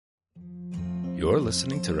You're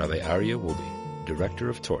listening to Rabbi Aryeh Wolbe, Director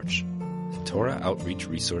of Torch, the Torah Outreach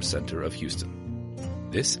Resource Center of Houston.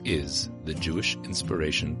 This is the Jewish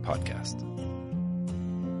Inspiration Podcast.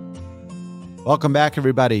 Welcome back,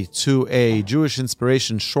 everybody, to a Jewish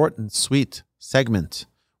Inspiration short and sweet segment.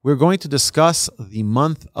 We're going to discuss the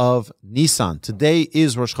month of Nissan. Today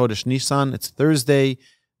is Rosh Chodesh Nissan. It's Thursday,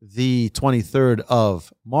 the 23rd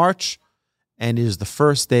of March, and it is the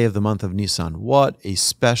first day of the month of Nissan. What a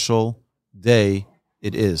special day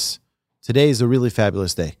it is. Today is a really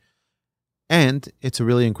fabulous day. And it's a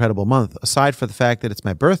really incredible month. Aside from the fact that it's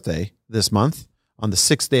my birthday this month, on the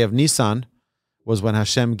 6th day of Nissan, was when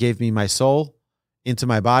Hashem gave me my soul into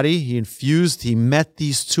my body. He met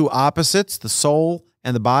these two opposites, the soul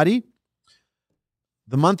and the body.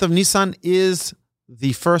 The month of Nissan is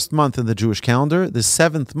the first month in the Jewish calendar, the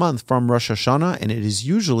seventh month from Rosh Hashanah, and it is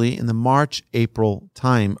usually in the March-April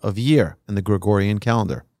time of year in the Gregorian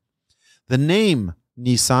calendar. The name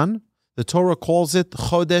Nissan, the Torah calls it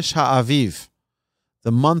Chodesh HaAviv,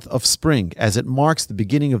 the month of spring, as it marks the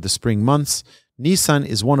beginning of the spring months. Nissan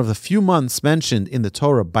is one of the few months mentioned in the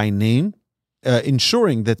Torah by name.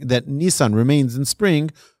 Ensuring that Nissan remains in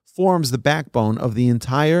spring forms the backbone of the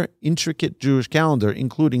entire intricate Jewish calendar,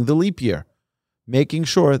 including the leap year, making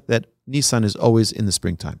sure that Nissan is always in the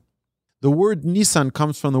springtime. The word Nissan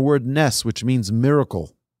comes from the word Nes, which means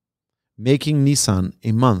miracle, making Nissan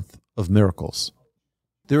a month of miracles.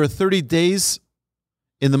 There are 30 days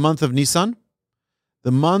in the month of Nissan.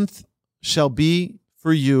 The month shall be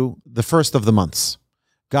for you the first of the months.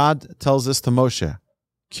 God tells this to Moshe.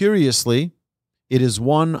 Curiously, it is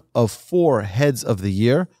one of 4 heads of the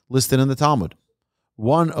year listed in the Talmud,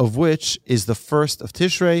 one of which is the first of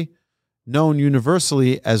Tishrei, known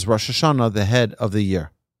universally as Rosh Hashanah, the head of the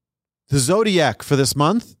year. The zodiac for this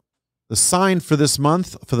month, the sign for this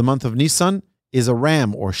month, for the month of Nisan, is a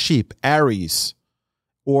ram or sheep, Aries,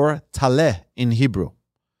 or Taleh in Hebrew.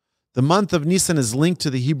 The month of Nisan is linked to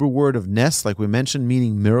the Hebrew word of Nes, like we mentioned,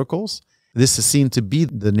 meaning miracles. This is seen to be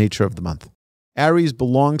the nature of the month. Aries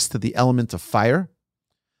belongs to the element of fire.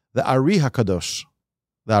 The Ari HaKadosh,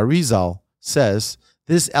 the Arizal, says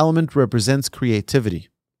this element represents creativity.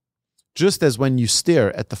 Just as when you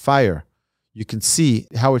stare at the fire, you can see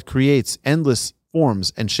how it creates endless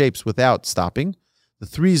forms and shapes without stopping, the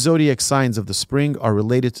 3 zodiac signs of the spring are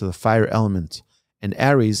related to the fire element, and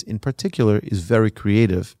Aries in particular is very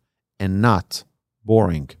creative and not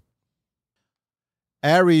boring.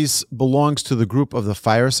 Aries belongs to the group of the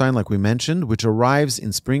fire sign, like we mentioned, which arrives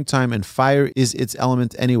in springtime, and fire is its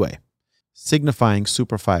element anyway, signifying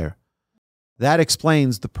superfire. That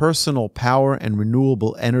explains the personal power and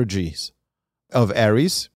renewable energies of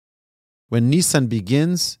Aries. When Nisan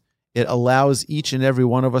begins, it allows each and every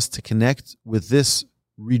one of us to connect with this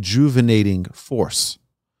rejuvenating force.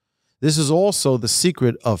 This is also the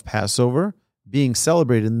secret of Passover being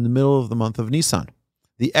celebrated in the middle of the month of Nisan.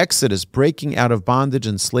 The Exodus, breaking out of bondage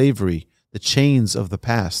and slavery, the chains of the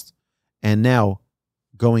past, and now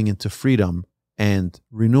going into freedom and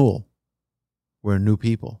renewal. We're a new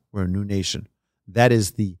people. We're a new nation. That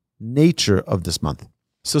is the nature of this month.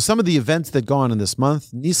 So some of the events that go on in this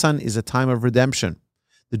month, Nisan is a time of redemption.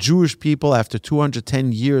 The Jewish people, after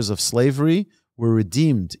 210 years of slavery, were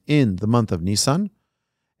redeemed in the month of Nisan.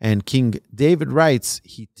 And King David writes,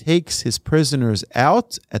 he takes his prisoners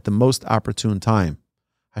out at the most opportune time.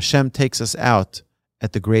 Hashem takes us out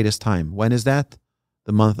at the greatest time. When is that?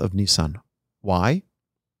 The month of Nisan. Why?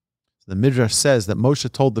 The Midrash says that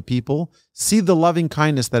Moshe told the people, see the loving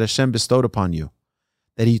kindness that Hashem bestowed upon you,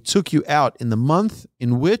 that he took you out in the month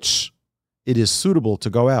in which it is suitable to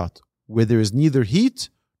go out, where there is neither heat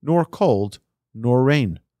nor cold nor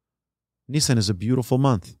rain. Nisan is a beautiful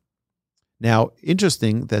month. Now,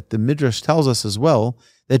 interesting that the Midrash tells us as well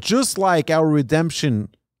that just like our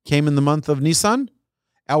redemption came in the month of Nisan,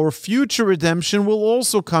 our future redemption will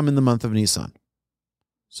also come in the month of Nisan.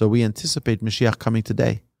 So we anticipate Mashiach coming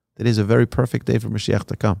today. That is a very perfect day for Mashiach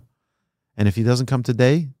to come. And if he doesn't come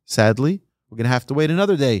today, sadly, we're going to have to wait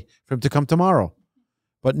another day for him to come tomorrow.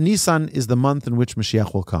 But Nisan is the month in which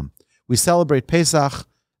Mashiach will come. We celebrate Pesach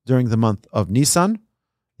during the month of Nisan,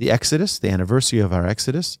 the Exodus, the anniversary of our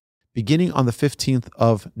Exodus, beginning on the 15th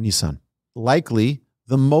of Nisan. Likely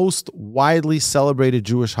the most widely celebrated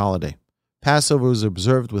Jewish holiday. Passover is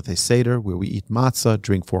observed with a Seder where we eat matzah,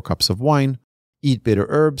 drink 4 cups of wine, eat bitter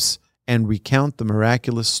herbs, and recount the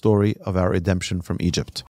miraculous story of our redemption from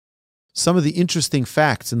Egypt. Some of the interesting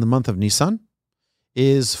facts in the month of Nisan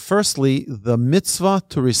is, firstly, the mitzvah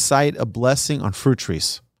to recite a blessing on fruit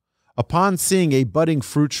trees. Upon seeing a budding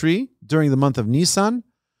fruit tree during the month of Nisan,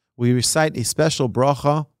 we recite a special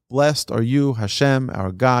bracha, Blessed are you, Hashem,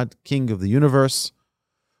 our God, King of the universe,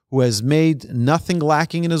 who has made nothing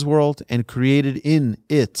lacking in his world and created in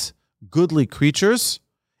it goodly creatures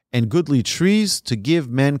and goodly trees to give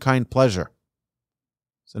mankind pleasure.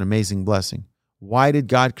 It's an amazing blessing. Why did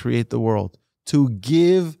God create the world? To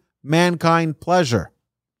give mankind pleasure.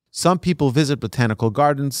 Some people visit botanical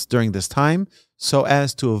gardens during this time so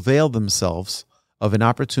as to avail themselves of an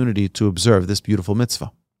opportunity to observe this beautiful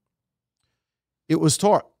mitzvah. It was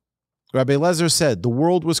taught. Rabbi Eliezer said, the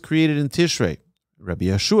world was created in Tishrei. Rabbi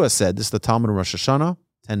Yeshua said, this is the Talmud of Rosh Hashanah,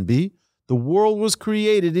 10b, the world was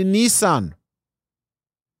created in Nissan.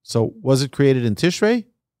 So was it created in Tishrei,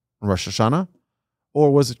 Rosh Hashanah,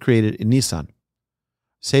 or was it created in Nissan?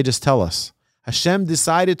 Sages tell us, Hashem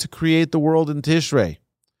decided to create the world in Tishrei.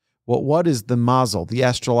 What is the mazel, the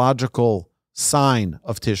astrological sign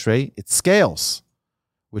of Tishrei? It's scales,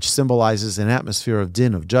 which symbolizes an atmosphere of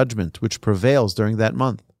din, of judgment, which prevails during that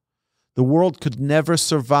month. The world could never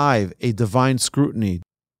survive a divine scrutiny.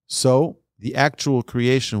 So the actual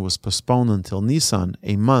creation was postponed until Nisan,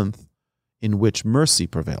 a month in which mercy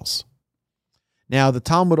prevails. Now, the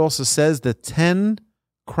Talmud also says that 10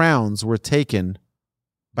 crowns were taken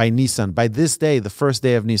by Nisan, by this day, the first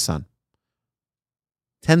day of Nisan.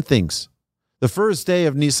 10 things. The first day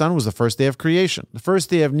of Nisan was the first day of creation. The first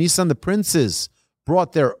day of Nisan, the princes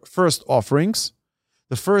brought their first offerings.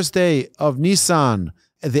 The first day of Nisan,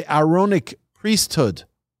 the Aaronic priesthood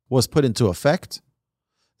was put into effect.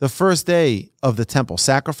 The first day of the temple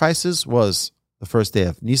sacrifices was the first day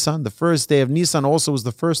of Nisan. The first day of Nisan also was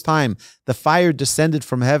the first time the fire descended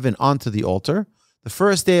from heaven onto the altar. The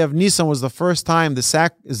first day of Nisan was the first time the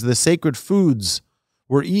sacred foods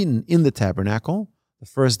were eaten in the tabernacle. The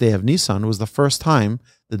first day of Nisan was the first time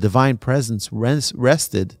the divine presence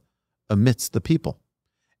rested amidst the people.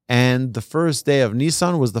 And the first day of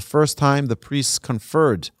Nisan was the first time the priests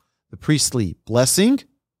conferred the priestly blessing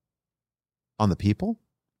on the people.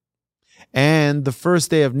 And the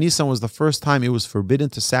first day of Nisan was the first time it was forbidden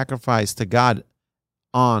to sacrifice to God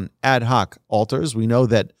on ad hoc altars. We know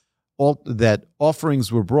that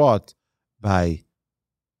offerings were brought by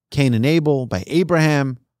Cain and Abel, by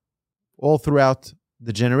Abraham, all throughout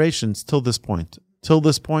the generations till this point. Till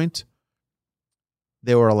this point,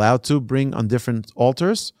 they were allowed to bring on different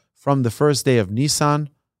altars. From the first day of Nisan,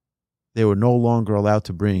 they were no longer allowed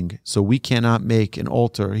to bring. So we cannot make an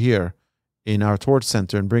altar here in our torch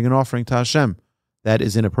center and bring an offering to Hashem. That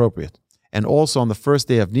is inappropriate. And also on the first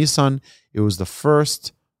day of Nisan, it was the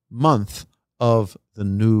first month of the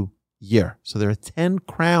new year. So there are 10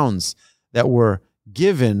 crowns that were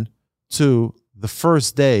given to the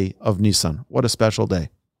first day of Nisan. What a special day.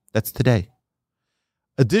 That's today.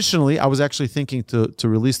 Additionally, I was actually thinking to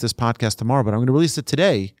release this podcast tomorrow, but I'm going to release it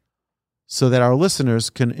today so that our listeners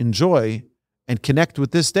can enjoy and connect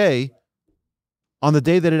with this day on the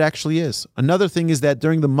day that it actually is. Another thing is that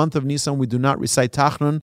during the month of Nisan, we do not recite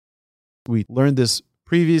Tachnun. We learned this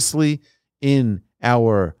previously in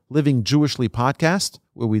our Living Jewishly podcast,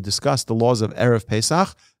 where we discussed the laws of Erev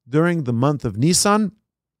Pesach. During the month of Nisan,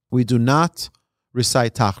 we do not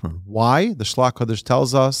recite Tachnun. Why? The Shlach Kodesh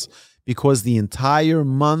tells us, because the entire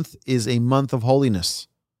month is a month of holiness.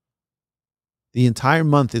 The entire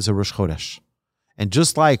month is a Rosh Chodesh. And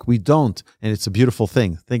just like we don't, and it's a beautiful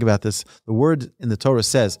thing, think about this, the word in the Torah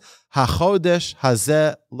says, HaChodesh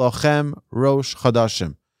hazeh lochem Rosh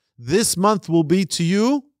Chodashim. This month will be to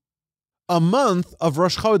you a month of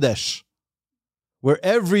Rosh Chodesh, where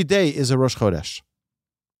every day is a Rosh Chodesh.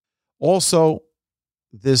 Also,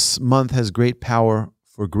 this month has great power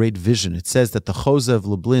for great vision. It says that the Chozeh of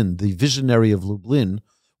Lublin, the visionary of Lublin,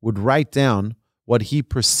 would write down what he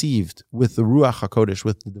perceived with the Ruach HaKodesh,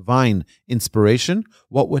 with the divine inspiration,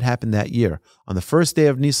 what would happen that year. On the first day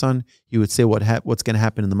of Nisan, he would say what's going to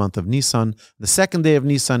happen in the month of Nisan. The second day of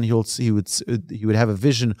Nisan, he would have a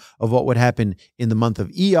vision of what would happen in the month of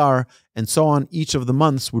Iyar, and so on. Each of the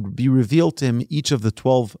months would be revealed to him each of the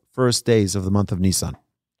 12 first days of the month of Nisan.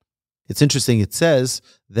 It's interesting, it says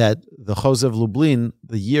that the Chozeh of Lublin,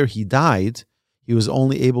 the year he died, he was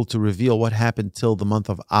only able to reveal what happened till the month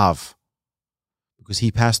of Av. Because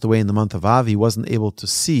he passed away in the month of Av, he wasn't able to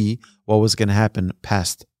see what was going to happen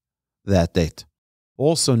past that date.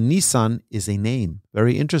 Also, Nisan is a name.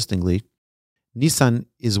 Very interestingly, Nisan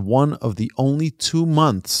is one of the only 2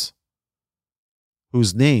 months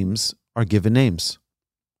whose names are given names.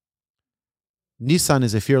 Nisan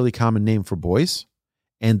is a fairly common name for boys,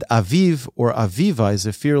 and Aviv or Aviva is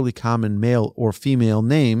a fairly common male or female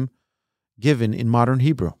name given in modern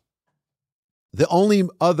Hebrew. The only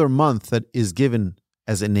other month that is given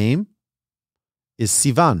as a name is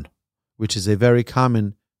Sivan, which is a very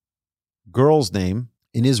common girl's name,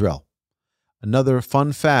 in Israel. Another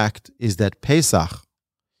fun fact is that Pesach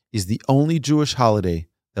is the only Jewish holiday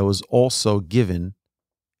that was also given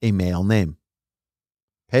a male name.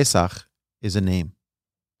 Pesach is a name.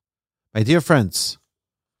 My dear friends,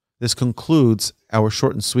 this concludes our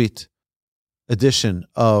short and sweet edition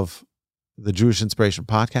of the Jewish Inspiration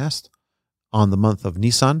Podcast on the month of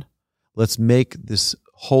Nissan. Let's make this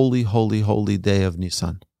holy, holy, holy day of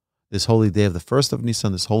Nissan, this holy day of the first of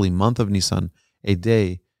Nissan, this holy month of Nissan, a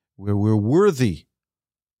day where we're worthy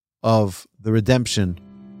of the redemption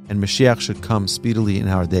and Mashiach should come speedily in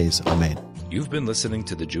our days. Amen. You've been listening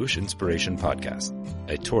to the Jewish Inspiration Podcast,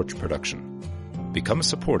 a Torch production. Become a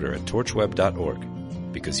supporter at torchweb.org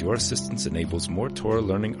because your assistance enables more Torah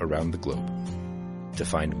learning around the globe. To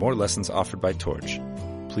find more lessons offered by Torch,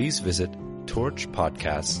 please visit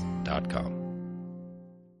torchpodcasts.com.